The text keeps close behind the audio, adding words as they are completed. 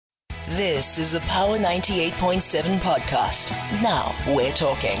This is a Power 98.7 podcast. Now we're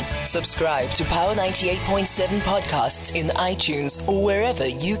talking. Subscribe to Power 98.7 podcasts in iTunes or wherever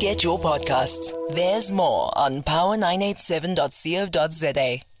you get your podcasts. There's more on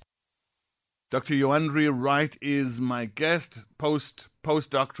power987.co.za. Dr. Yoandri Wright is my guest,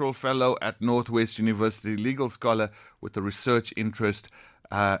 postdoctoral fellow at Northwest University, legal scholar with a research interest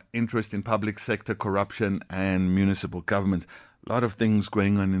in public sector corruption and municipal government. A lot of things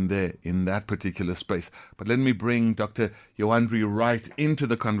going on in that particular space. But let me bring Dr. Yoandri Wright into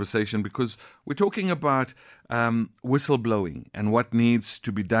the conversation because we're talking about whistleblowing and what needs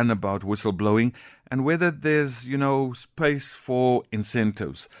to be done about whistleblowing and whether there's, space for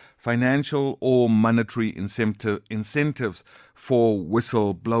incentives, financial or monetary incentives for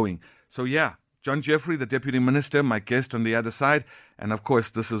whistleblowing. So John Jeffrey, the Deputy Minister, my guest on the other side. And of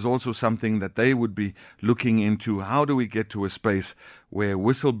course, this is also something that they would be looking into. How do we get to a space where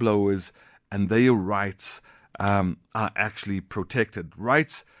whistleblowers and their rights are actually protected?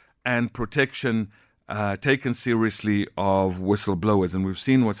 Rights and protection taken seriously of whistleblowers. And we've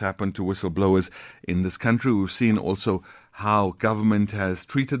seen what's happened to whistleblowers in this country. We've seen also how government has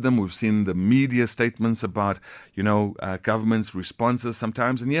treated them. We've seen the media statements about, government's responses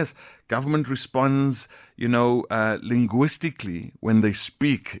sometimes. And yes, government responds, linguistically when they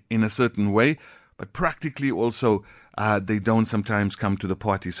speak in a certain way, but practically also they don't sometimes come to the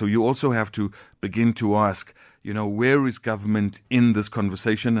party. So you also have to begin to ask, where is government in this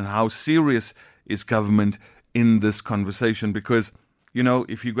conversation and how serious is government in this conversation? Because,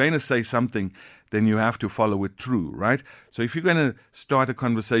 if you're going to say something, then you have to follow it through, right? So if you're going to start a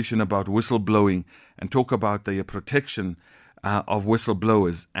conversation about whistleblowing and talk about the protection of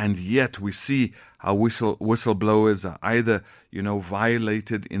whistleblowers, and yet we see how whistleblowers are either,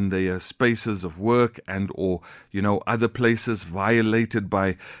 violated in their spaces of work and or, other places violated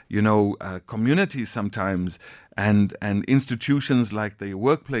by, communities sometimes and institutions like their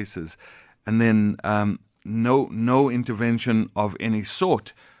workplaces, and then no intervention of any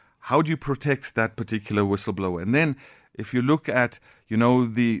sort. How do you protect that particular whistleblower? And then if you look at,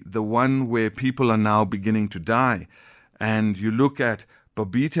 the one where people are now beginning to die, and you look at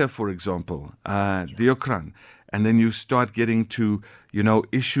Babita, for example, Deokran, and then you start getting to,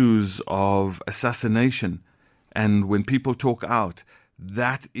 issues of assassination. And when people talk out,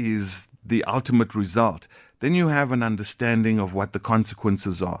 that is the ultimate result. Then you have an understanding of what the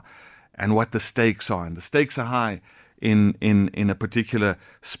consequences are and what the stakes are. And the stakes are high in a particular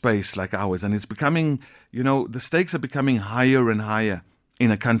space like ours. And it's becoming, the stakes are becoming higher and higher in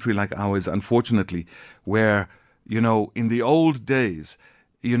a country like ours, unfortunately, where, in the old days,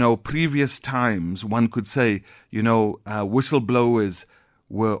 previous times, one could say, whistleblowers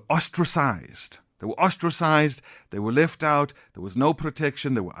were ostracized. They were ostracized, they were left out, there was no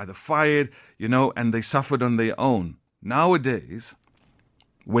protection, they were either fired, and they suffered on their own. Nowadays,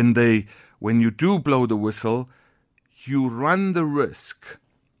 when you do blow the whistle, you run the risk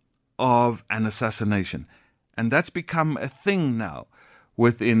of an assassination. And that's become a thing now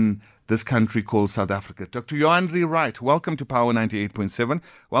within this country called South Africa. Dr. Yoandri Wright, welcome to Power 98.7.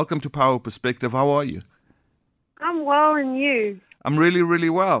 Welcome to Power Perspective. How are you? I'm well, and you? I'm really,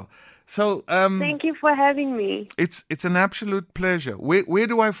 really well. So, thank you for having me. It's an absolute pleasure. Where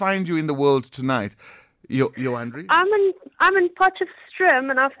do I find you in the world tonight, Yoandri? I'm in Potchefstroom,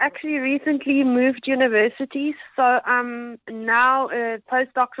 and I've actually recently moved universities. So I'm now a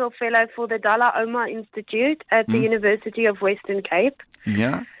postdoctoral fellow for the Dalai Lama Institute at the University of Western Cape.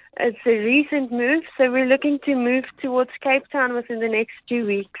 Yeah. It's a recent move, so we're looking to move towards Cape Town within the next 2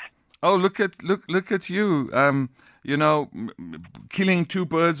 weeks. Oh, look at you! Killing two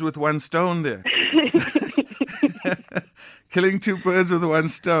birds with one stone there. Killing two birds with one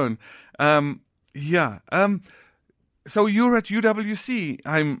stone. So you're at UWC.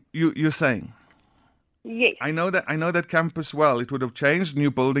 You're saying? Yes. I know that campus well. It would have changed.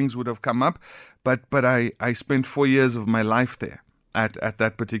 New buildings would have come up, but I spent 4 years of my life there at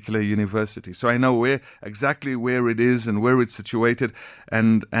that particular university. So I know exactly where it is and where it's situated,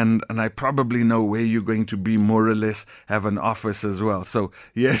 and I probably know where you're going to be, more or less have an office as well. So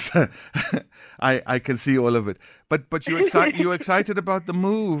yes, I can see all of it. But you're excited about the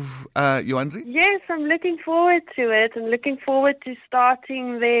move, Yoandri? Yes, I'm looking forward to it. I'm looking forward to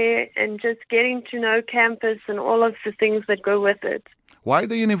starting there and just getting to know campus and all of the things that go with it. Why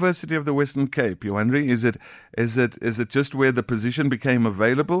the University of the Western Cape, Yoandri? Is it just where the position became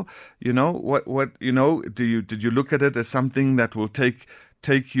available? Did you look at it as something that will take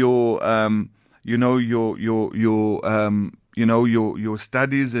your your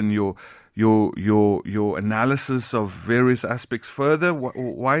studies and your your analysis of various aspects further?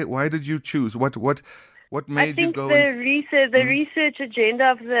 Why did you choose? What made you go? I think the research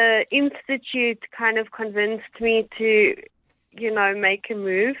agenda of the institute kind of convinced me to, make a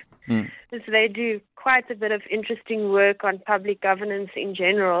move, because they do quite a bit of interesting work on public governance in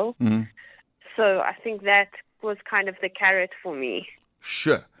general. So I think that was kind of the carrot for me.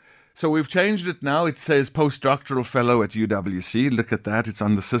 Sure. So we've changed it now. It says postdoctoral fellow at UWC. Look at that. It's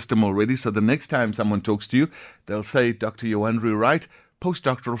on the system already. So the next time someone talks to you, they'll say, Dr. Joandri Wright,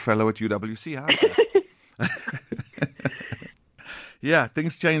 postdoctoral fellow at UWC. How's that? Yeah,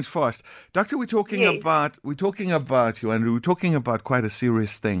 things change fast. Doctor, we're talking about Joandri, we're talking about quite a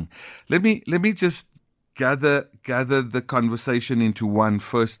serious thing. Let me just gather the conversation into one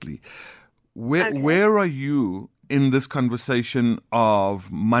firstly. Where are you in this conversation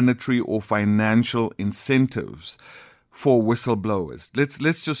of monetary or financial incentives for whistleblowers?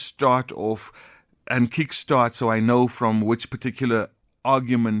 Let's just start off and kickstart so I know from which particular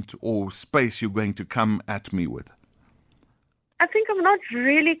argument or space you're going to come at me with. I think I'm not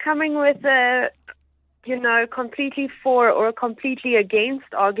really coming with a, completely for or completely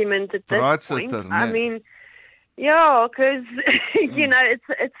against argument at this point. I mean, yeah, because,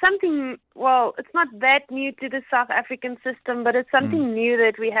 it's something, it's not that new to the South African system, but it's something new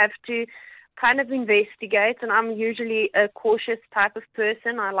that we have to kind of investigate. And I'm usually a cautious type of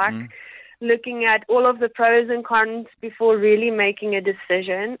person. I like looking at all of the pros and cons before really making a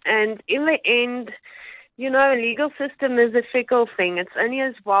decision. And in the end, a legal system is a fickle thing. It's only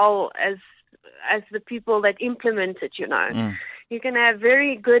as well as the people that implement it, You can have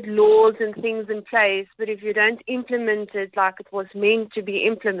very good laws and things in place, but if you don't implement it like it was meant to be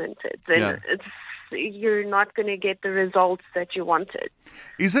implemented, then you're not going to get the results that you wanted.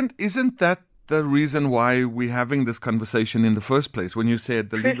 Isn't that the reason why we're having this conversation in the first place? When you said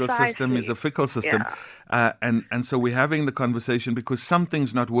the legal system is a fickle system, and so we're having the conversation because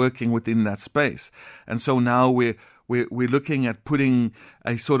something's not working within that space, and so now we're looking at putting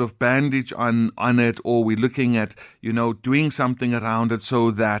a sort of bandage on it, or we're looking at, doing something around it so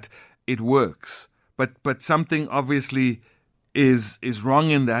that it works. But something obviously is wrong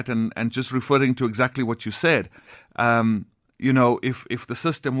in that, and just referring to exactly what you said. If the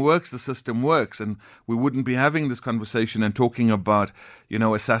system works, the system works, and we wouldn't be having this conversation and talking about,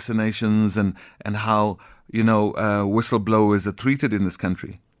 assassinations and how, whistleblowers are treated in this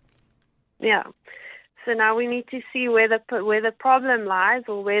country. Yeah. So now we need to see where the problem lies,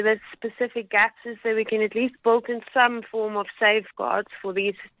 or where the specific gaps is, so we can at least build in some form of safeguards for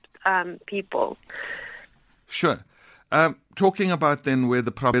these people. Sure. Talking about then where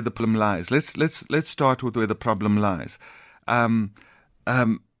the problem lies. Let's start with where the problem lies.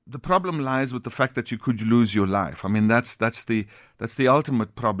 The problem lies with the fact that you could lose your life. I mean, that's the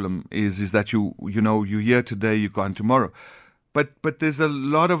ultimate problem is that you're here today, you're gone tomorrow. But there's a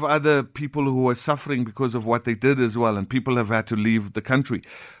lot of other people who are suffering because of what they did as well, and people have had to leave the country.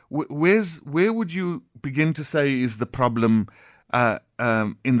 Where would you begin to say is the problem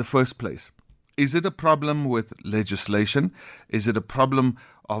in the first place? Is it a problem with legislation? Is it a problem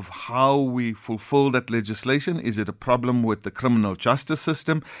of how we fulfill that legislation? Is it a problem with the criminal justice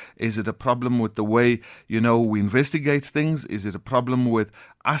system? Is it a problem with the way, we investigate things? Is it a problem with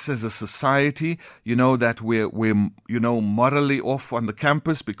us as a society, that we're morally off on the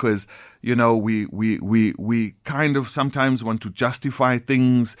campus because, we kind of sometimes want to justify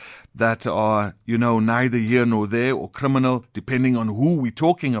things that are, neither here nor there, or criminal, depending on who we're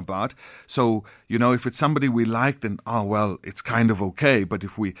talking about. So, if it's somebody we like, then, it's kind of okay. But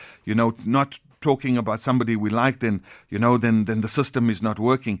if we, not talking about somebody we like, then, then the system is not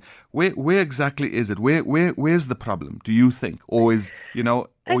working. Where exactly is it? Where's the problem, do you think? Or is, you're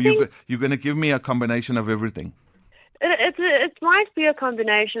going to give me a combination of everything? It might be a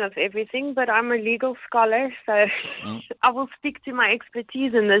combination of everything, but I'm a legal scholar, so I will stick to my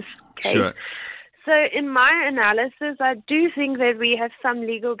expertise in this case. Sure. So in my analysis, I do think that we have some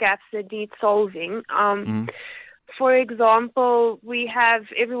legal gaps that need solving. For example,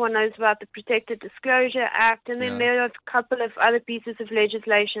 everyone knows about the Protected Disclosure Act, and then there are a couple of other pieces of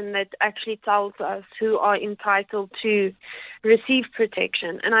legislation that actually tells us who are entitled to receive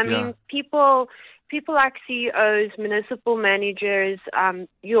protection. And I mean, people like CEOs, municipal managers,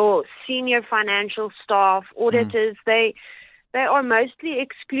 your senior financial staff, auditors, they are mostly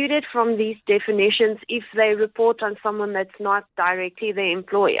excluded from these definitions if they report on someone that's not directly their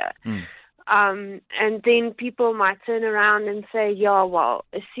employer. And then people might turn around and say, yeah, well,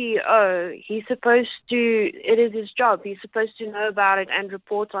 a CEO, it is his job. He's supposed to know about it and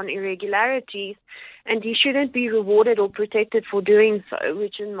report on irregularities, and he shouldn't be rewarded or protected for doing so,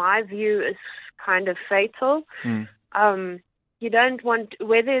 which in my view is kind of fatal. You don't want,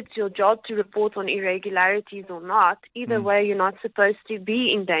 whether it's your job to report on irregularities or not, either way, you're not supposed to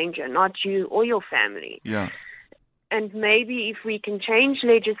be in danger, not you or your family. Yeah. And maybe if we can change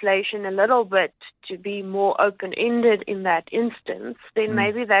legislation a little bit to be more open-ended in that instance, then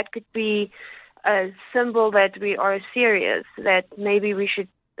maybe that could be a symbol that we are serious, that maybe we should,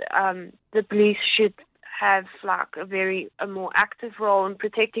 the police should have like a more active role in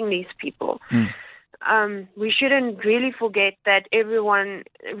protecting these people. We shouldn't really forget that everyone,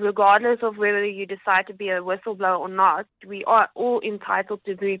 regardless of whether you decide to be a whistleblower or not, we are all entitled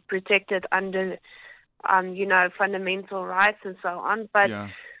to be protected under fundamental rights and so on. But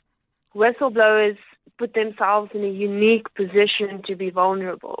whistleblowers put themselves in a unique position to be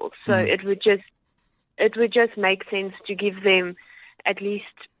vulnerable. So it would just make sense to give them at least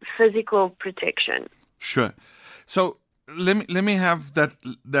physical protection. Sure. So let me have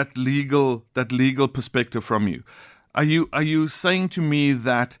that legal perspective from you. Are you saying to me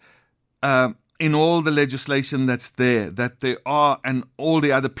that in all the legislation that's there, that there are, and all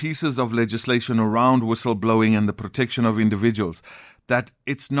the other pieces of legislation around whistleblowing and the protection of individuals, that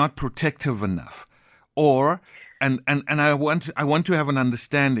it's not protective enough, or and I want to have an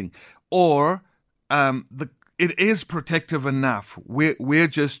understanding, or it is protective enough. We're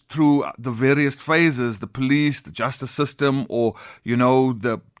just through the various phases, the police, the justice system, or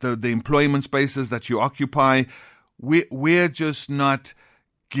the employment spaces that you occupy. We're just not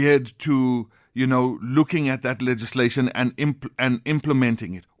geared to looking at that legislation and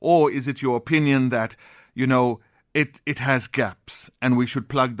implementing it? Or is it your opinion that, it has gaps and we should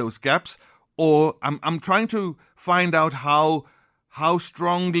plug those gaps? Or I'm trying to find out how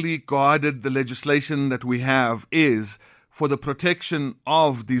strongly guarded the legislation that we have is for the protection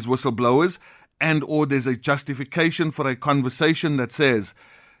of these whistleblowers, and or there's a justification for a conversation that says,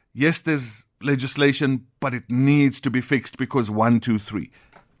 yes, there's legislation, but it needs to be fixed because 1, 2, 3.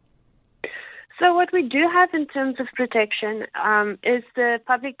 So what we do have in terms of protection is the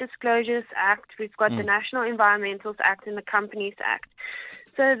Public Disclosures Act. We've got the National Environmentals Act and the Companies Act.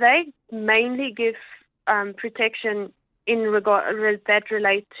 So they mainly give protection in regard that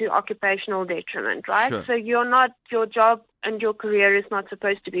relate to occupational detriment, right? Sure. So your job and your career is not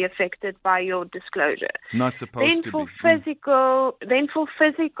supposed to be affected by your disclosure. Not supposed to be. Then for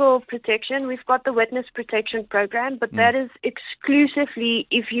physical protection, we've got the Witness Protection Program, but that is exclusively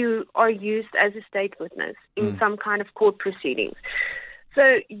if you are used as a state witness in some kind of court proceedings.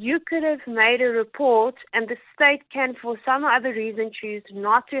 So you could have made a report and the state can, for some other reason, choose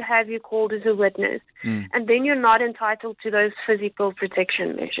not to have you called as a witness, and then you're not entitled to those physical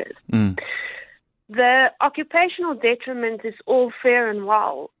protection measures. The occupational detriment is all fair and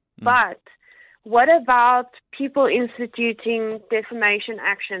well, but what about people instituting defamation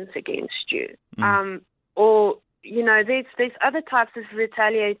actions against you? Or, there's other types of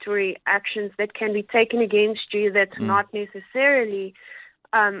retaliatory actions that can be taken against you that's not necessarily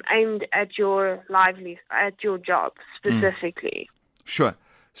aimed at your at your job specifically. Sure.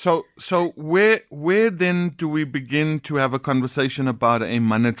 So where then do we begin to have a conversation about a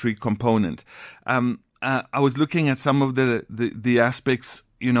monetary component? I was looking at some of the aspects,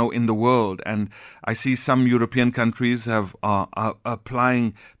 in the world, and I see some European countries are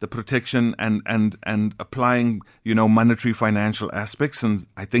applying the protection and applying, monetary financial aspects, and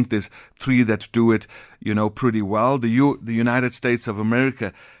I think there's 3 that do it, pretty well. The United States of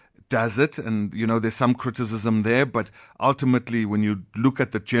America does it, and there's some criticism there, but ultimately when you look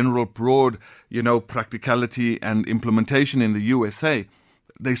at the general broad practicality and implementation in the USA,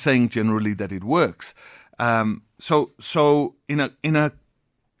 they're saying generally that it works. So in a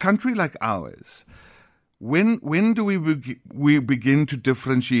country like ours, when do we begin to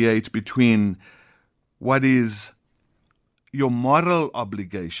differentiate between what is your moral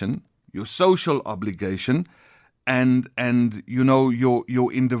obligation, your social obligation, and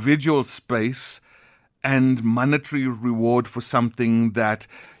your individual space and monetary reward for something that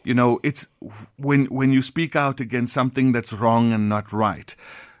it's when you speak out against something that's wrong and not right?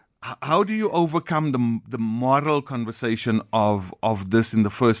 How do you overcome the moral conversation of this in the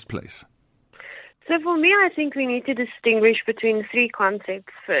first place? So for me, I think we need to distinguish between 3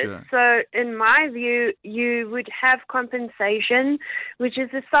 concepts first. Sure. So in my view, you would have compensation, which is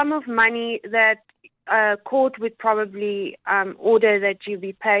a sum of money that court would probably order that you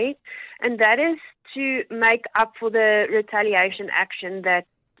be paid, and that is to make up for the retaliation action that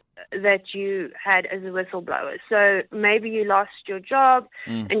that you had as a whistleblower. So maybe you lost your job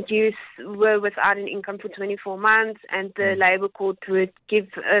and you were without an income for 24 months, and the labor court would give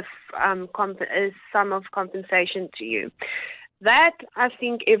a sum of compensation to you. That, I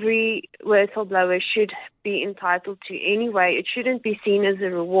think, every whistleblower should be entitled to anyway. It shouldn't be seen as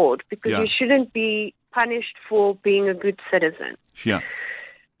a reward, because you shouldn't be punished for being a good citizen. Yeah.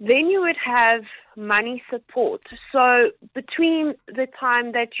 Then you would have money support. So between the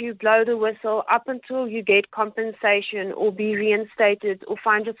time that you blow the whistle up until you get compensation or be reinstated or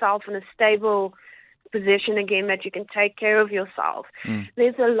find yourself in a stable position again that you can take care of yourself,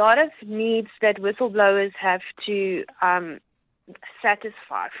 there's a lot of needs that whistleblowers have to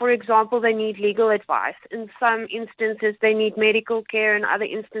satisfy. For example, they need legal advice. In some instances, they need medical care. In other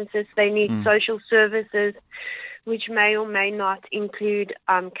instances, they need social services, which may or may not include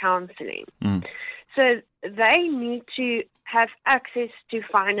counseling. So they need to have access to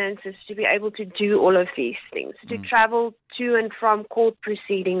finances to be able to do all of these things, to travel to and from court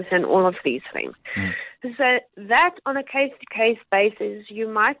proceedings and all of these things. So that, on a case-to-case basis, you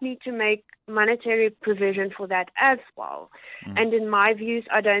might need to make monetary provision for that as well. And in my views,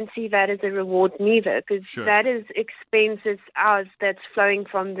 I don't see that as a reward neither, because that is expenses ours that's flowing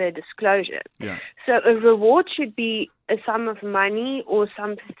from the disclosure. So a reward should be a sum of money or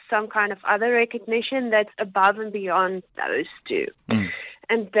some kind of other recognition that's above and beyond those two.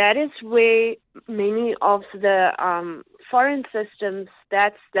 And that is where many of the foreign systems,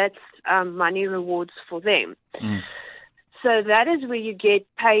 that's money rewards for them. So that is where you get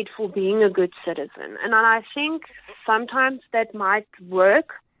paid for being a good citizen. And I think sometimes that might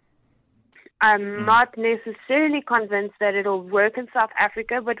work. I'm not necessarily convinced that it'll work in South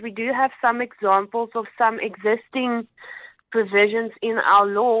Africa, but we do have some examples of some existing provisions in our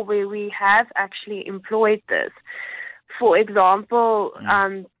law where we have actually employed this. For example,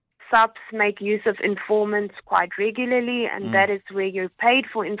 subs make use of informants quite regularly, and that is where you're paid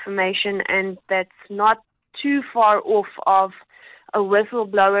for information, and that's not too far off of a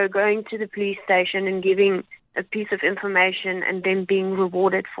whistleblower going to the police station and giving a piece of information and then being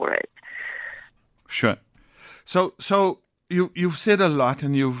rewarded for it. Sure. So you've said a lot,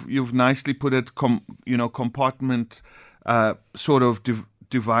 and you've nicely put it compartment sort of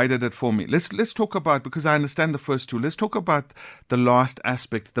divided it for me. Let's talk about, because I understand the first two, let's talk about the last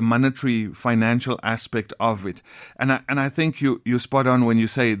aspect, the monetary financial aspect of it. And I think you're spot on when you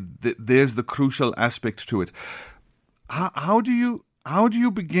say there's the crucial aspect to it. How do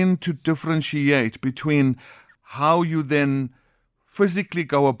you begin to differentiate between how you then physically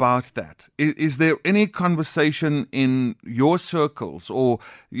go about that? Is there any conversation in your circles, or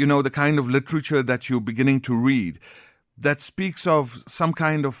the kind of literature that you're beginning to read, that speaks of some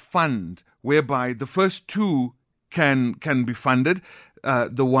kind of fund whereby the first two can be funded,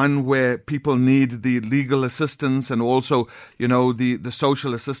 the one where people need the legal assistance and also, the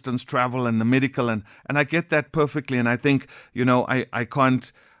social assistance, travel and the medical, and I get that perfectly, and I think, I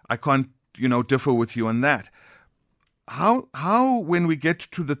can't differ with you on that. How when we get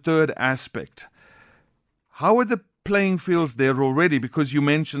to the third aspect, how are the playing fields there already? Because you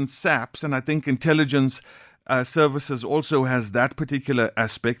mentioned SAPS, and I think intelligence services also has that particular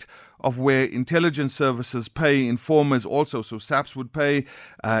aspect of where intelligence services pay informers also. So SAPS would pay,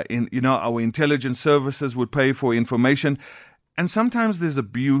 our intelligence services would pay for information. And sometimes there's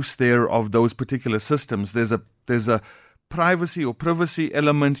abuse there of those particular systems. There's a privacy or privacy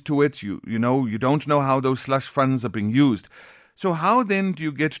element to it. You don't know how those slush funds are being used. So how then do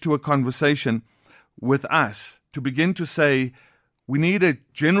you get to a conversation with us to begin to say, we need a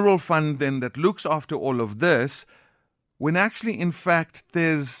general fund then that looks after all of this, when actually, in fact,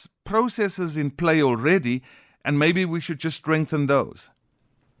 there's processes in play already, and maybe we should just strengthen those?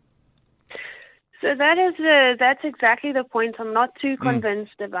 So that's exactly the point I'm not too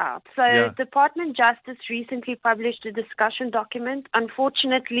convinced about. So Department of Justice recently published a discussion document.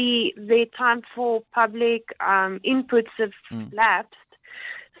 Unfortunately, their time for public inputs have lapsed.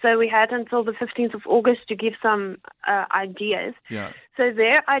 So we had until the 15th of August to give some ideas. So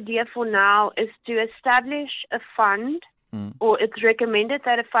their idea for now is to establish a fund, or it's recommended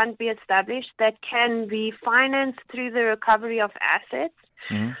that a fund be established that can be financed through the recovery of assets.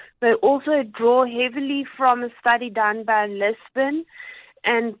 They also draw heavily from a study done by Lisbon,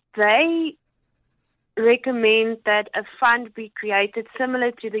 and they recommend that a fund be created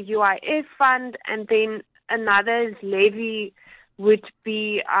similar to the UIF fund, and then another levy would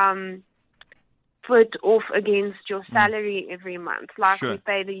be put off against your salary every month, like we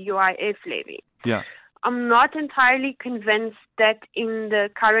pay the UIF levy. I'm not entirely convinced that in the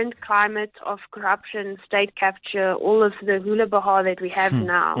current climate of corruption, state capture, all of the hula baha that we have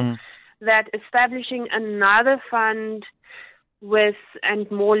now, that establishing another fund and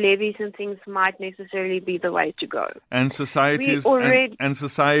more levies and things might necessarily be the way to go. And societies and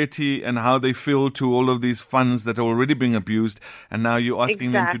society and how they feel to all of these funds that are already being abused, and now you're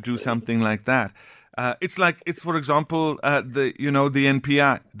asking them to do something like that. It's for example the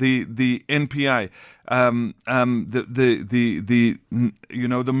NPI, the NPI,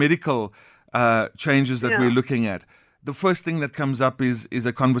 the medical changes that we're looking at. The first thing that comes up is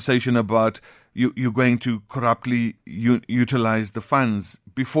a conversation about you're going to corruptly utilize the funds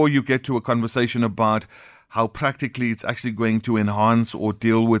before you get to a conversation about how practically it's actually going to enhance or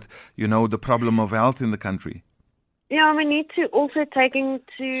deal with, the problem of health in the country. Yeah, we need to also take into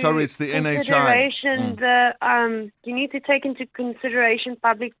it's the consideration you need to take into consideration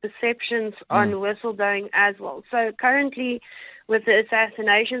public perceptions on whistleblowing as well. So currently, with the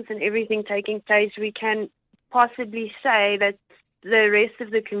assassinations and everything taking place, we can possibly say that the rest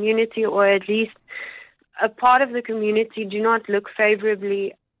of the community, or at least a part of the community, do not look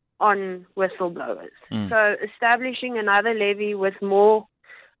favorably on whistleblowers. So establishing another levy with more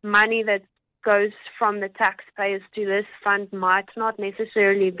money that goes from the taxpayers to this fund might not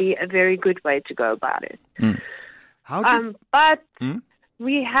necessarily be a very good way to go about it. But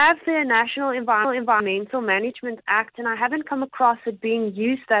we have the National Environmental Management Act, and I haven't come across it being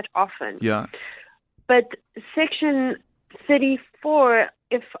used that often. Yeah. But Section 34,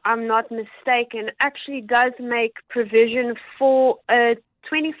 if I'm not mistaken, actually does make provision for a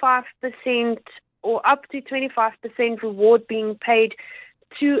 25% or up to 25% reward being paid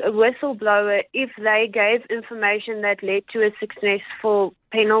to a whistleblower if they gave information that led to a successful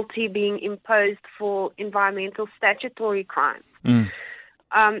penalty being imposed for environmental statutory crimes.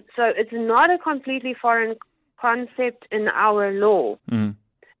 So it's not a completely foreign concept in our law.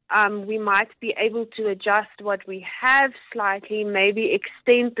 We might be able to adjust what we have slightly, maybe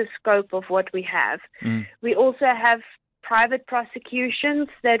extend the scope of what we have. We also have private prosecutions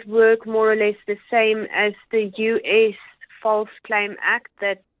that work more or less the same as the U.S. False Claim Act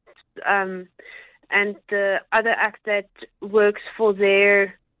and the other act that works for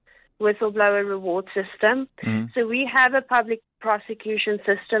their whistleblower reward system. So we have a public prosecution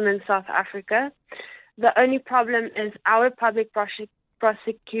system in South Africa. The only problem is our public private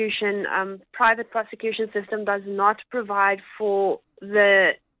prosecution system does not provide for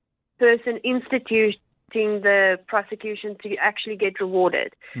the person instituting the prosecution to actually get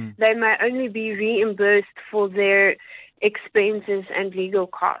rewarded. They may only be reimbursed for their expenses and legal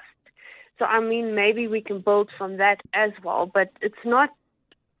costs. So, maybe we can build from that as well, but it's not,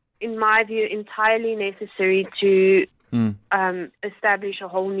 in my view, entirely necessary to establish a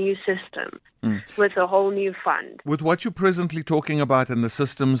whole new system with a whole new fund. With what you're presently talking about and the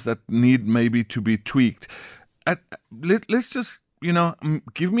systems that need maybe to be tweaked, let's just,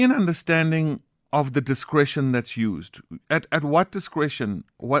 give me an understanding of the discretion that's used. At what discretion?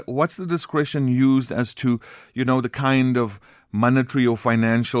 What's the discretion used as to, the kind of monetary or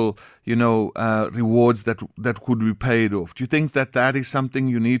financial, rewards that could be paid off? Do you think that is something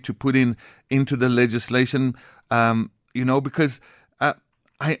you need to put into the legislation? Because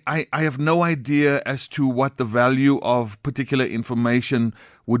I have no idea as to what the value of particular information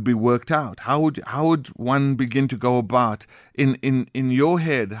would be worked out. How would one begin to go about in your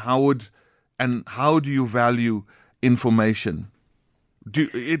head? How do you value information?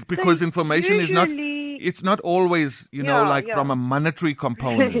 Because information is not. It's not always, from a monetary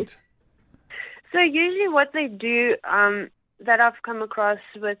component. So usually what they do that I've come across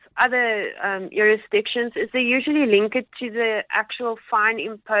with other jurisdictions is they usually link it to the actual fine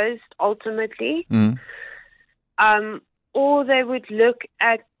imposed ultimately. Or they would look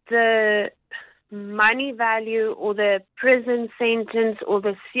at the money value or the prison sentence or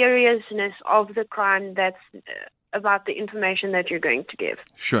the seriousness of the crime that's about the information that you're going to give.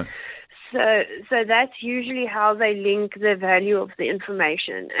 Sure. So that's usually how they link the value of the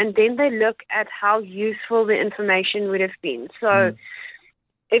information. And then they look at how useful the information would have been. So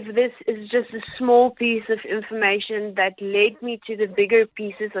if this is just a small piece of information that led me to the bigger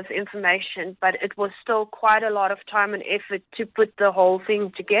pieces of information, but it was still quite a lot of time and effort to put the whole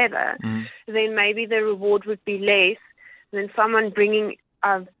thing together, then maybe the reward would be less than someone bringing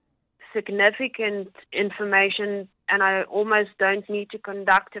significant information, and I almost don't need to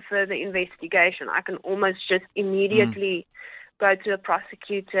conduct a further investigation. I can almost just immediately go to a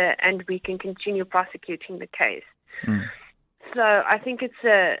prosecutor and we can continue prosecuting the case. So I think it's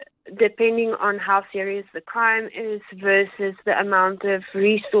depending on how serious the crime is versus the amount of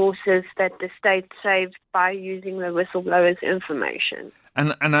resources that the state saved by using the whistleblowers' information.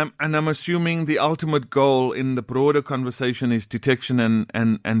 And I'm assuming the ultimate goal in the broader conversation is detection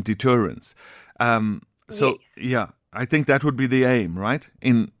and deterrence. So Yes. yeah, I think that would be the aim, right?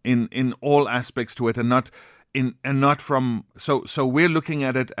 In all aspects to it, and not from. So we're looking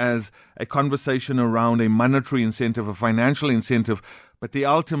at it as a conversation around a monetary incentive, a financial incentive. But the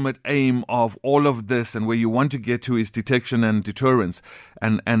ultimate aim of all of this and where you want to get to is detection and deterrence,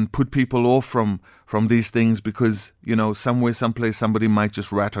 and put people off from these things because, somewhere, someplace, somebody might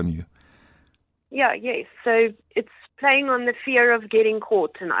just rat on you. Yeah, yes. So it's playing on the fear of getting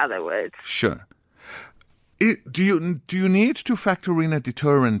caught, in other words. Sure. Do you need to factor in a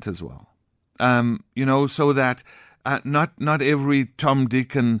deterrent as well? So that not every Tom,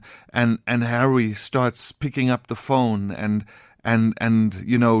 Dick, and Harry starts picking up the phone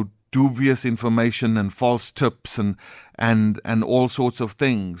and dubious information and false tips and all sorts of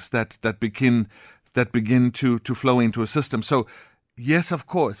things that begin to flow into a system. So yes, of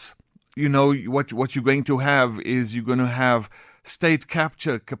course, what you're going to have is you're going to have state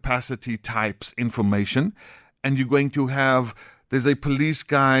capture capacity types information, and you're going to have, there's a police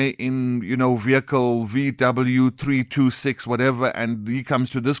guy in, vehicle VW326, whatever, and he comes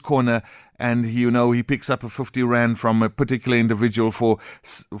to this corner and he picks up a 50 Rand from a particular individual for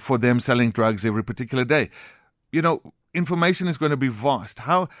them selling drugs every particular day. Information is going to be vast.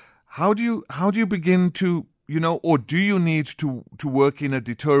 How do you begin to, or do you need to work in a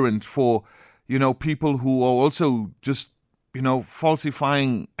deterrent for, people who are also just,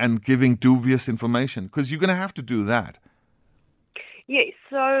 falsifying and giving dubious information? Because you're going to have to do that. Yes,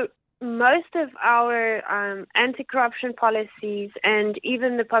 so most of our anti-corruption policies and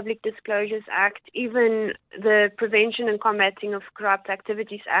even the Public Disclosures Act, even the Prevention and Combating of Corrupt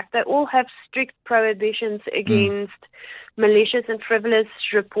Activities Act, they all have strict prohibitions against malicious and frivolous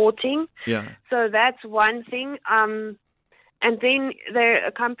reporting. Yeah. So that's one thing. And then they're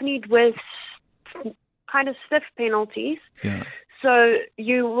accompanied with kind of stiff penalties. Yeah. So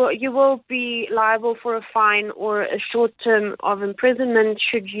you will be liable for a fine or a short term of imprisonment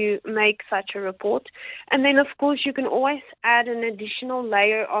should you make such a report. And then, of course, you can always add an additional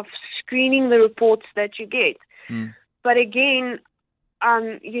layer of screening the reports that you get. But again,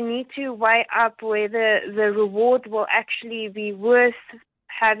 you need to weigh up whether the reward will actually be worth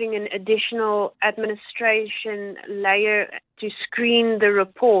having an additional administration layer to screen the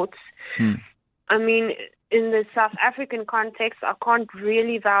reports. I mean, in the South African context, I can't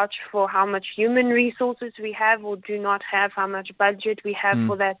really vouch for how much human resources we have or do not have, how much budget we have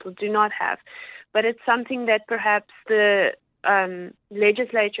for that or do not have. But it's something that perhaps the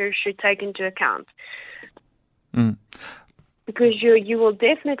legislature should take into account. Because you will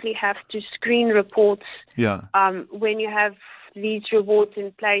definitely have to screen reports when you have these rewards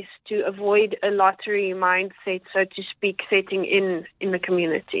in place to avoid a lottery mindset, so to speak, setting in the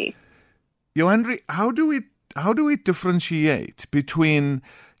community. Johandri, how do we differentiate between,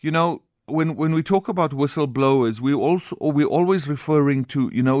 when we talk about whistleblowers, we're always referring to,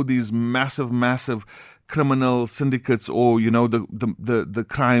 these massive criminal syndicates or, the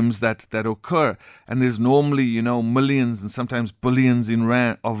crimes that occur. And there's normally, millions and sometimes billions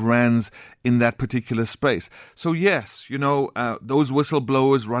of rands in that particular space. So yes, those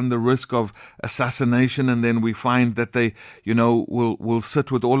whistleblowers run the risk of assassination, and then we find that they, will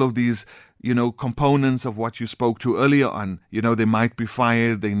sit with all of these components of what you spoke to earlier on. They might be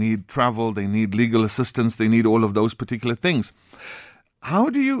fired, they need travel, they need legal assistance, they need all of those particular things. How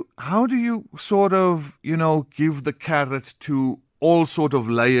do you sort of, give the carrot to all sort of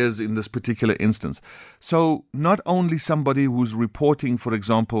layers in this particular instance? So not only somebody who's reporting, for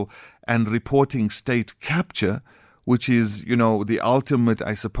example, and reporting state capture, which is, the ultimate,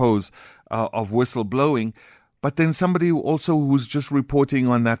 I suppose, of whistleblowing, but then somebody who's just reporting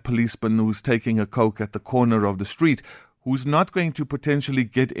on that policeman who's taking a coke at the corner of the street, who's not going to potentially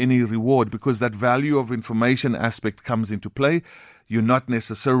get any reward because that value of information aspect comes into play. You're not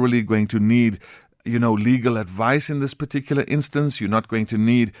necessarily going to need, legal advice in this particular instance. You're not going to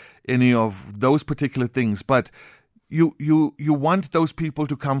need any of those particular things. But you want those people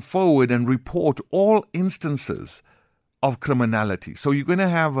to come forward and report all instances of criminality. So you're going to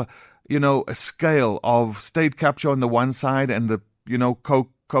have a scale of state capture on the one side and the,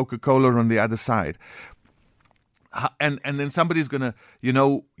 Coca-Cola on the other side. And then somebody's going to,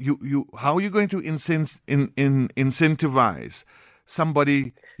 how are you going to incentivize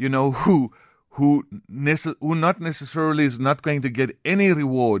somebody, who not necessarily is not going to get any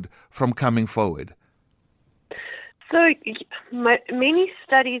reward from coming forward? So many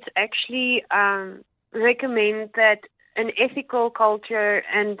studies actually recommend that an ethical culture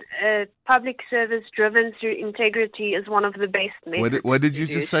and a public service driven through integrity is one of the best methods. What did you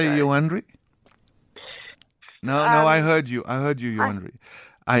just say, Joandri? No, I heard you. I heard you, Joandri.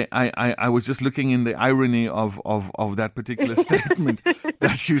 I was just looking in the irony of that particular statement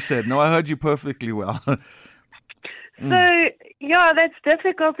that you said. No, I heard you perfectly well. So, yeah, that's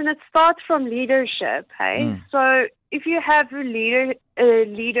difficult, and it starts from leadership, hey? So if you have a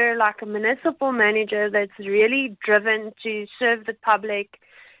leader like a municipal manager that's really driven to serve the public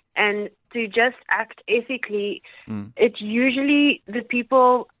and to just act ethically, it usually the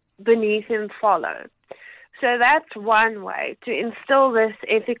people beneath him follow. So that's one way to instill this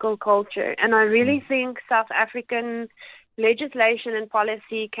ethical culture. And I really think South African legislation and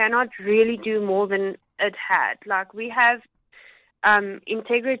policy cannot really do more than it had. Like, we have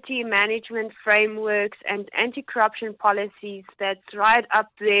integrity management frameworks and anti-corruption policies that's right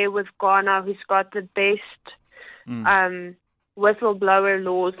up there with Ghana, who's got the best whistleblower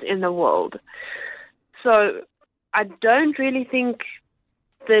laws in the world. So I don't really think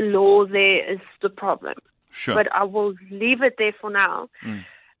the law there is the problem. Sure. But I will leave it there for now.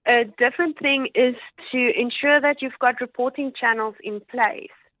 A different thing is to ensure that you've got reporting channels in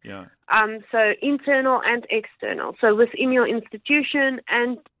place. Yeah. So internal and external. So within your institution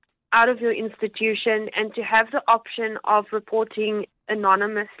and out of your institution, and to have the option of reporting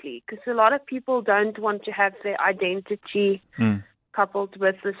anonymously, because a lot of people don't want to have their identity coupled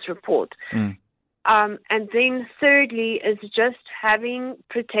with this report. And then thirdly is just having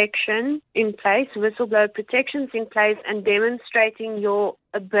protection in place, whistleblower protections in place, and demonstrating your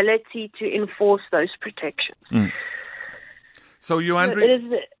ability to enforce those protections. So Joandri, it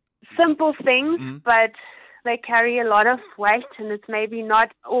is simple things, but they carry a lot of weight, and it's maybe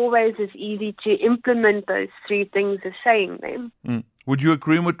not always as easy to implement those three things as saying them. Would you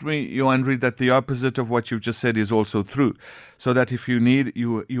agree with me, Joandri, that the opposite of what you've just said is also true? So that if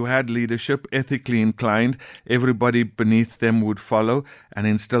you had leadership, ethically inclined, everybody beneath them would follow and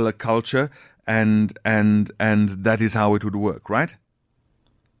instill a culture, and that is how it would work, right?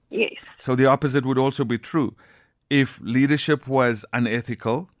 Yes. So the opposite would also be true. If leadership was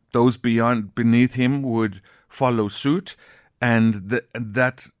unethical, those beneath him would follow suit, and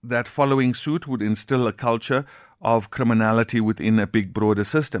that following suit would instill a culture of criminality within a big, broader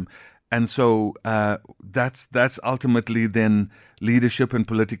system. And so that's ultimately then leadership and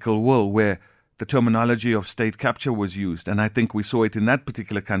political will, where the terminology of state capture was used. And I think we saw it in that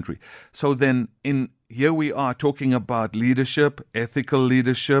particular country. So then here we are talking about leadership, ethical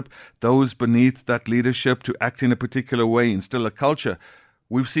leadership, those beneath that leadership to act in a particular way, instill a culture.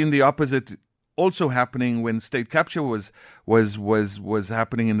 We've seen the opposite also happening when state capture was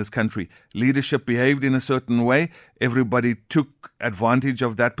happening in this country. Leadership behaved in a certain way. Everybody took advantage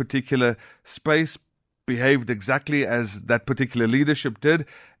of that particular space, behaved exactly as that particular leadership did,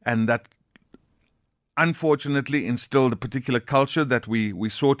 and that unfortunately instilled a particular culture that we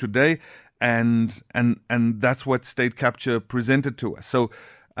saw today, and that's what state capture presented to us. So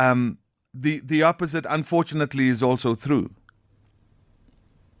the opposite, unfortunately, is also true.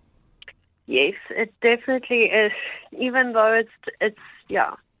 Yes, it definitely is. Even though it's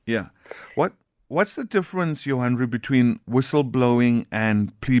yeah. Yeah. What's the difference, Joandri, between whistleblowing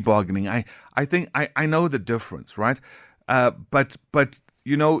and plea bargaining? I think I know the difference, right? But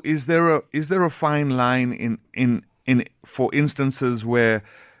you know, is there a fine line in for instances where,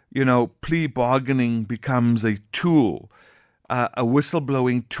 you know, plea bargaining becomes a tool, a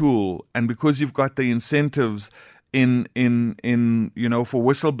whistleblowing tool, and because you've got the incentives in you know, for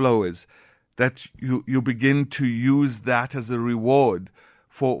whistleblowers, that you begin to use that as a reward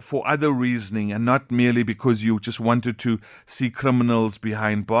for other reasoning, and not merely because you just wanted to see criminals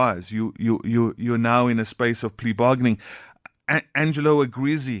behind bars. You're now in a space of plea bargaining. Angelo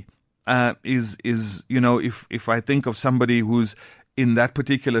Agrizi is you know, if I think of somebody who's in that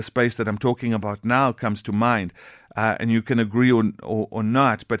particular space that I'm talking about now, comes to mind, and you can agree or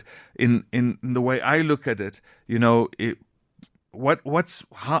not, but in the way I look at it, you know,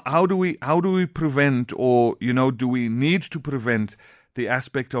 how do we prevent, or, you know, do we need to prevent the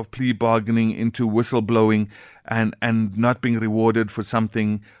aspect of plea bargaining into whistleblowing and not being rewarded for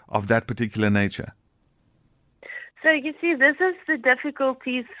something of that particular nature? So you see, this is the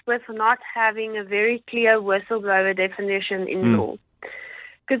difficulties with not having a very clear whistleblower definition in law,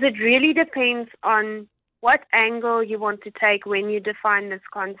 because it really depends on what angle you want to take when you define this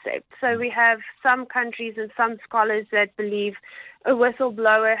concept. So we have some countries and some scholars that believe a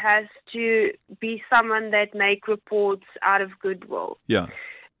whistleblower has to be someone that make reports out of goodwill. Yeah.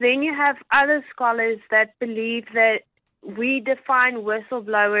 Then you have other scholars that believe that we define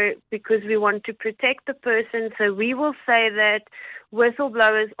whistleblower because we want to protect the person. So we will say that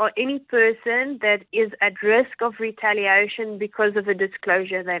whistleblowers are any person that is at risk of retaliation because of a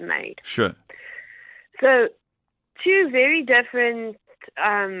disclosure they made. Sure. So two very different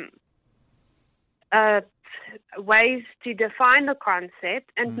ways to define the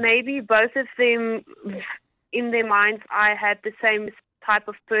concept, and maybe both of them, in their mind's eye, had the same type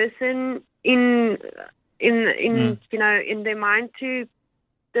of person in their mind to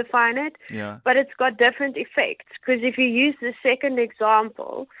define it. Yeah. But it's got different effects, because if you use the second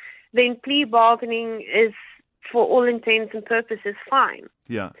example, then plea bargaining is, for all intents and purposes, fine.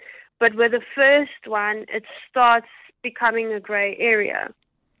 Yeah. But with the first one, it starts becoming a gray area.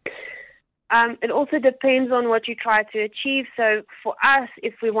 It also depends on what you try to achieve. So for us,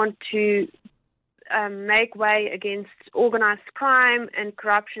 if we want to make way against organized crime and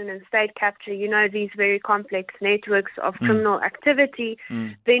corruption and state capture, these very complex networks of criminal activity,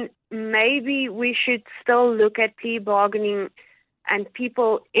 then maybe we should still look at plea bargaining and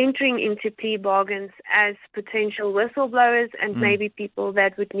people entering into plea bargains as potential whistleblowers and maybe people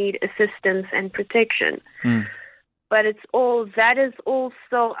that would need assistance and protection. But that is all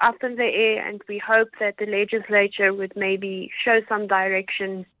still up in the air, and we hope that the legislature would maybe show some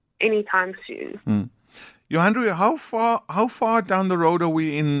direction anytime soon. Johandria, how far down the road are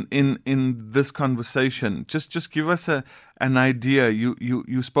we in this conversation? Just give us an idea.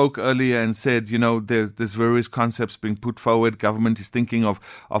 You spoke earlier and said, there's various concepts being put forward. Government is thinking of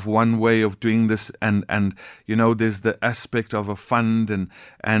one way of doing this, and there's the aspect of a fund and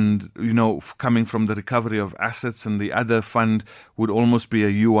coming from the recovery of assets, and the other fund would almost be a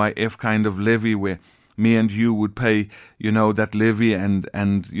UIF kind of levy where me and you would pay, that levy, and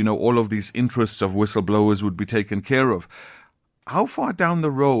all of these interests of whistleblowers would be taken care of. How far down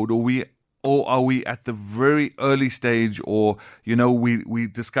the road are we at the very early stage, or we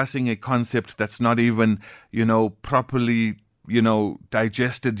discussing a concept that's not even properly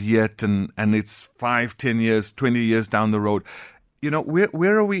digested yet, and it's 5, 10 years, 20 years down the road?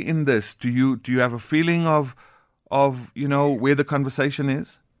 Where are we in this? Do you have a feeling of where the conversation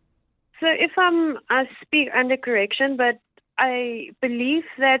is? So if I speak under correction, but I believe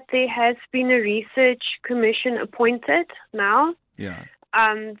that there has been a research commission appointed now. Yeah.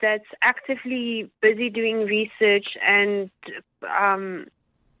 That's actively busy doing research and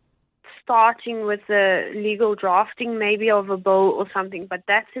starting with the legal drafting maybe of a bill or something, but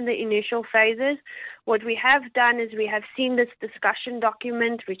that's in the initial phases. What we have done is we have seen this discussion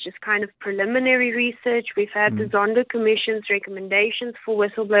document, which is kind of preliminary research. We've had the Zondo Commission's recommendations for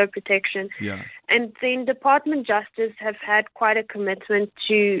whistleblower protection. Yeah. And then Department Justice have had quite a commitment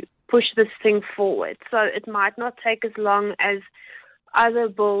to push this thing forward. So it might not take as long as other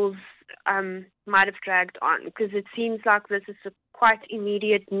bills might have dragged on, because it seems like this is a quite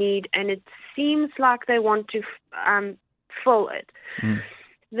immediate need, and it seems like they want to fill it.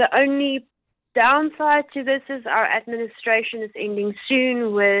 The only downside to this is our administration is ending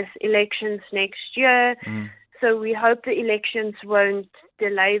soon with elections next year. So we hope the elections won't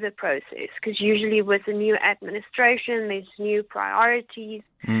delay the process, because usually with a new administration, there's new priorities.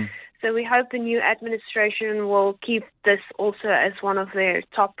 So we hope the new administration will keep this also as one of their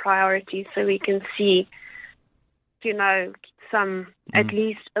top priorities, so we can see, some at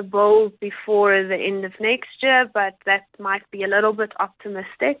least a bill before the end of next year, but that might be a little bit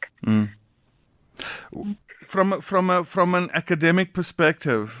optimistic. From an academic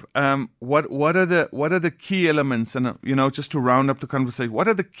perspective, what are the key elements? And just to round up the conversation, what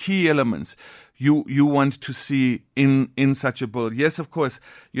are the key elements you want to see in such a bill? Yes, of course,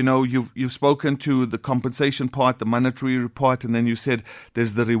 you've spoken to the compensation part, the monetary part, and then you said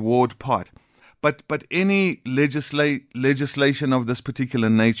there's the reward part. But any legislation of this particular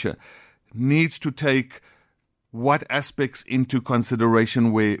nature needs to take what aspects into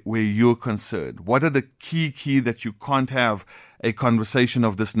consideration where you're concerned? What are the key that you can't have a conversation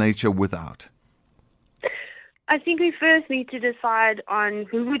of this nature without? I think we first need to decide on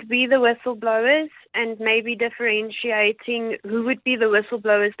who would be the whistleblowers, and maybe differentiating who would be the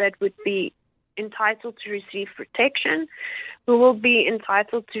whistleblowers that would be entitled to receive protection, who will be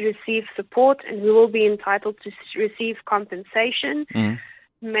entitled to receive support, and who will be entitled to receive compensation.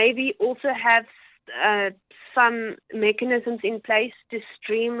 Maybe also have some mechanisms in place to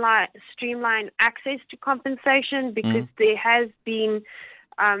streamline access to compensation, because there has been,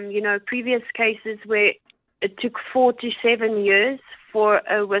 previous cases where it took 4 to 7 years for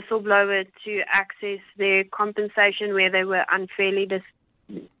a whistleblower to access their compensation where they were unfairly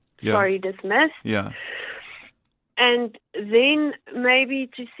dismissed. Yeah. And then maybe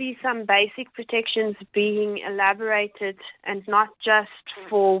to see some basic protections being elaborated, and not just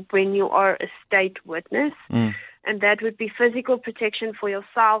for when you are a state witness. And that would be physical protection for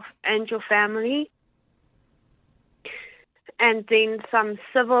yourself and your family. And then some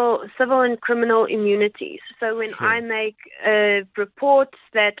civil and criminal immunities. So when I make a report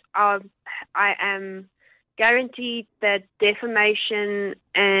that I am guaranteed that defamation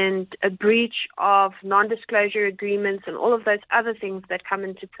and a breach of non-disclosure agreements and all of those other things that come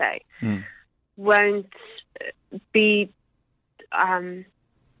into play won't be,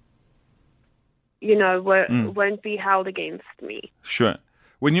 won't be held against me. Sure.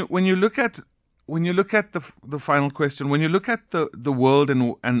 When you look at the final question, when you look at the world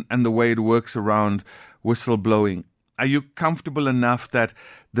and the way it works around whistleblowing, are you comfortable enough that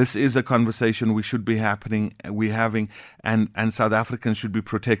this is a conversation we should be having, and South Africans should be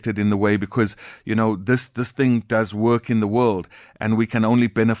protected in the way, because this thing does work in the world, and we can only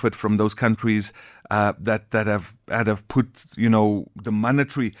benefit from those countries that have put the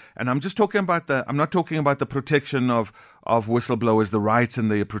monetary, and I'm not talking about the protection of whistleblowers, the rights and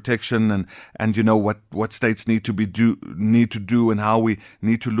the protection, and what states need to do, and how we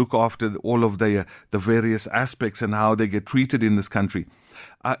need to look after all of the various aspects and how they get treated in this country.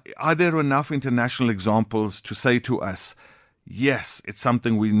 Are there enough international examples to say to us, yes, it's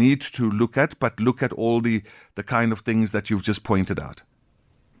something we need to look at, but look at all the kind of things that you've just pointed out?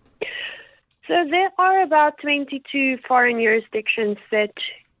 So there are about 22 foreign jurisdictions that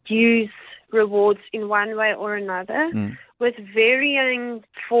use rewards in one way or another, with varying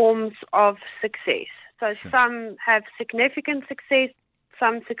forms of success. So some have significant success,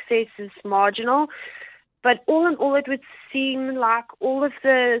 some success is marginal. But all in all, it would seem like all of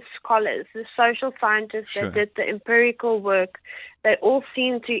the scholars, the social scientists that did the empirical work, they all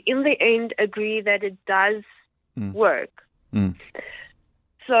seem to, in the end, agree that it does work.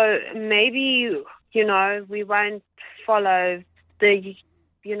 So maybe, we won't follow the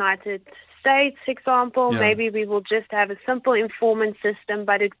United States example. Maybe we will just have a simple informant system,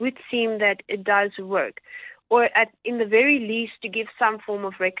 but it would seem that it does work. Or in the very least, to give some form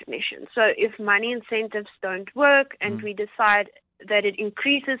of recognition. So if money incentives don't work and we decide that it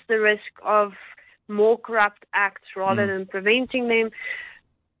increases the risk of more corrupt acts rather than preventing them,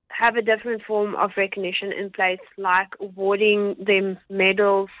 have a different form of recognition in place, like awarding them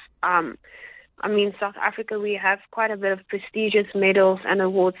medals. South Africa, we have quite a bit of prestigious medals and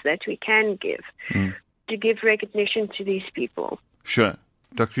awards that we can give to give recognition to these people. Sure.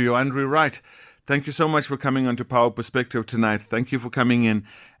 Dr. Joandri Wright, thank you so much for coming on to Power Perspective tonight. Thank you for coming in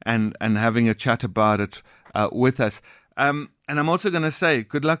and having a chat about it with us. And I'm also going to say,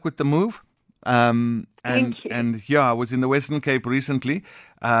 good luck with the move. Thank you. And I was in the Western Cape recently.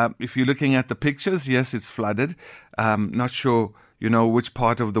 If you're looking at the pictures, yes, it's flooded. Not sure, which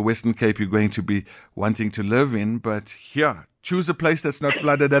part of the Western Cape you're going to be wanting to live in, but choose a place that's not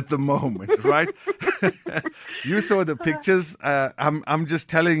flooded at the moment, right? You saw the pictures. I'm just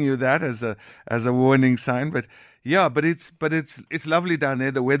telling you that as a warning sign. But it's lovely down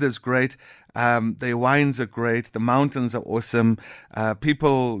there. The weather's great. The wines are great. The mountains are awesome.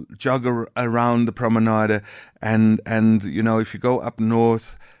 People jog around the promenade, and if you go up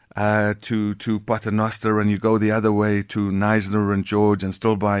north to Paternoster and you go the other way to Knysna and George and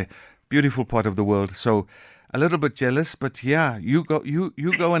Stilbaai, beautiful part of the world. So a little bit jealous, but you go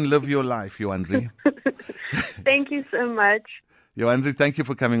and live your life, Joandri. Thank you so much. Joandri, thank you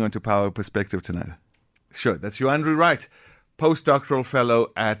for coming on to Power Perspective tonight. Sure, that's Joandri Wright, postdoctoral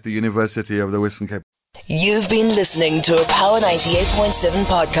fellow at the University of the Western Cape. You've been listening to a Power 98.7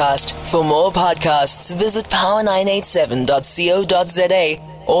 podcast. For more podcasts, visit power987.co.za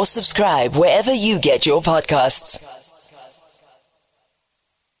or subscribe wherever you get your podcasts.